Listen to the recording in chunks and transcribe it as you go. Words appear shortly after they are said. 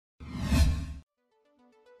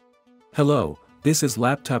Hello, this is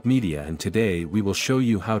Laptop Media and today we will show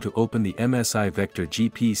you how to open the MSI Vector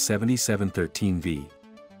GP7713V.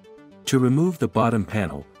 To remove the bottom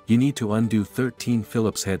panel, you need to undo 13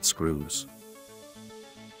 Phillips head screws.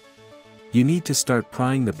 You need to start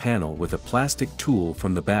prying the panel with a plastic tool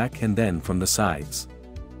from the back and then from the sides.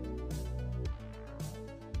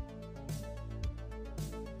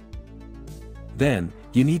 Then,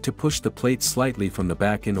 you need to push the plate slightly from the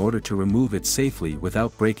back in order to remove it safely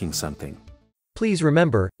without breaking something. Please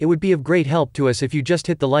remember, it would be of great help to us if you just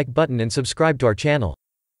hit the like button and subscribe to our channel.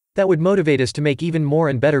 That would motivate us to make even more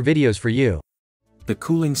and better videos for you. The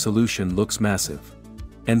cooling solution looks massive.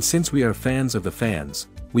 And since we are fans of the fans,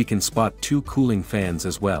 we can spot 2 cooling fans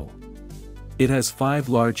as well. It has 5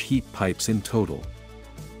 large heat pipes in total.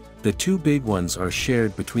 The 2 big ones are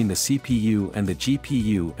shared between the CPU and the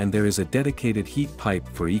GPU, and there is a dedicated heat pipe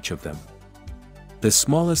for each of them. The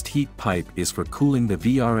smallest heat pipe is for cooling the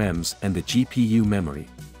VRMs and the GPU memory.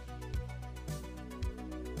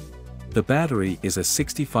 The battery is a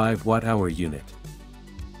 65 watt-hour unit.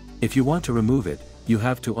 If you want to remove it, you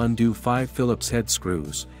have to undo 5 Phillips head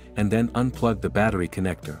screws, and then unplug the battery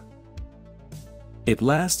connector. It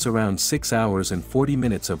lasts around 6 hours and 40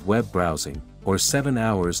 minutes of web browsing, or 7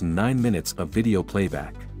 hours and 9 minutes of video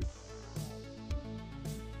playback.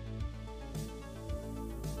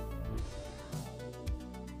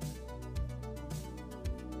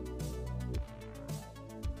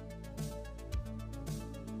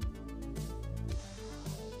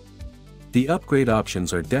 The upgrade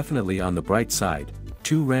options are definitely on the bright side: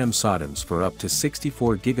 2 RAM SODIMMs for up to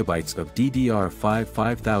 64 GB of DDR5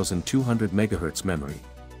 5200 MHz memory.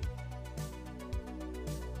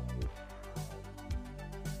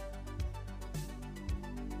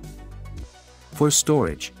 For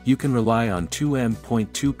storage, you can rely on 2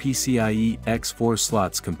 M.2 PCIe X4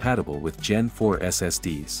 slots compatible with Gen 4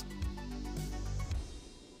 SSDs.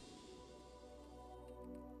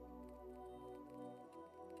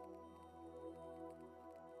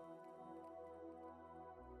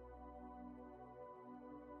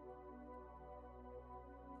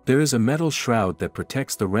 There is a metal shroud that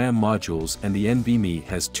protects the RAM modules, and the NVMe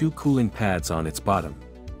has 2 cooling pads on its bottom.